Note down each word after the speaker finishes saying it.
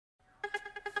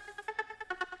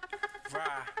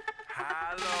Rah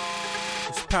Hollowz.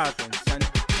 What's poppin', son?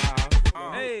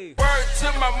 Hey. Word to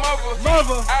my mother.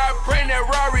 I bring that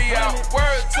Rari out.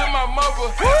 Word to my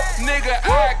mother. Nigga,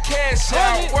 I cash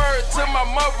out. Word to my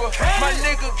mother. My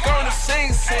nigga gonna sing.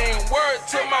 Word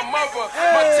to my mother.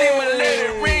 My team will let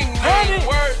it ring.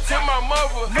 Word to my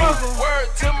mother. Word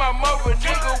to my mother.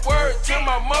 Nigga, word to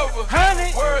my mother.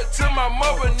 Word to my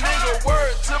mother. Nigga,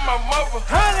 word to my mother.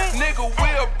 Nigga, we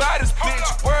about this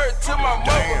bitch. Word to my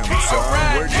mother.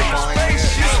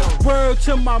 Word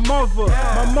to my mother.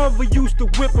 My mother used to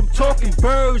whip, I'm talking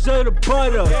birds of the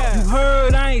butter. You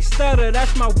heard I ain't stutter,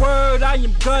 that's my word, I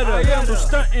am gutter. So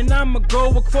stuntin', I'ma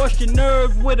go across your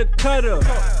nerve with a cutter.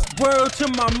 Word to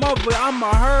my mother, I'm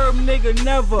a herb nigga,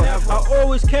 never. I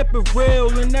always kept it real,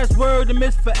 and that's word to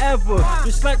miss forever.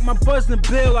 Just like my buzzing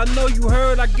bill, I know you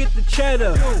heard I get the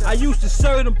cheddar. I used to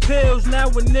serve them pills, now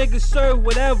a nigga serve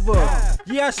whatever.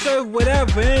 Yeah, I serve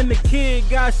whatever, and the kid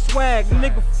got swag.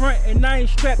 Nigga front and I ain't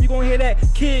strapped, you gon' hear that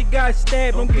kid got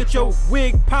stabbed. Don't get your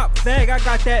wig pop bag, I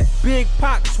got that big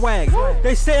Pac swag.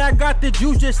 They say I got the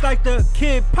juice just like the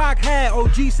kid Pac had.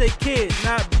 OG say kid,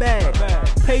 not bad.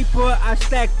 Paper, I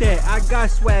stack that. I got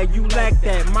swag, you lack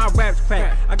that. My rap's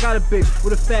crack. I got a bitch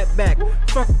with a fat back.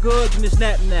 Fuck good in the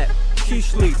snap nap. She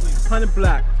sleep, 100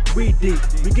 block, we deep.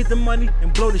 We get the money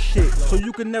and blow the shit, so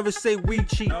you can never say we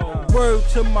cheap. Word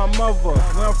to my mother,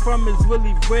 where I'm from is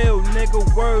really real, nigga.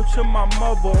 Word to my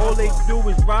mother, all they do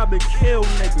is rob and kill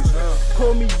niggas.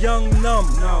 Call me young numb,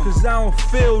 cause I don't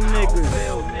feel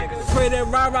niggas. Pray that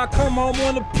Rah come home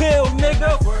on the pill,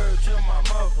 nigga. Word to my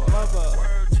mother.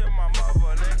 Word to my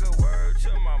mother, nigga. Word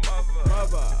to my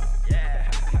mother.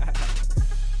 Yeah.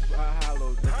 Rah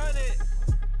Hollowz,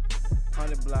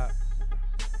 100 block.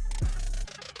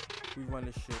 We run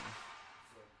this shit.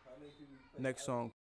 Next song.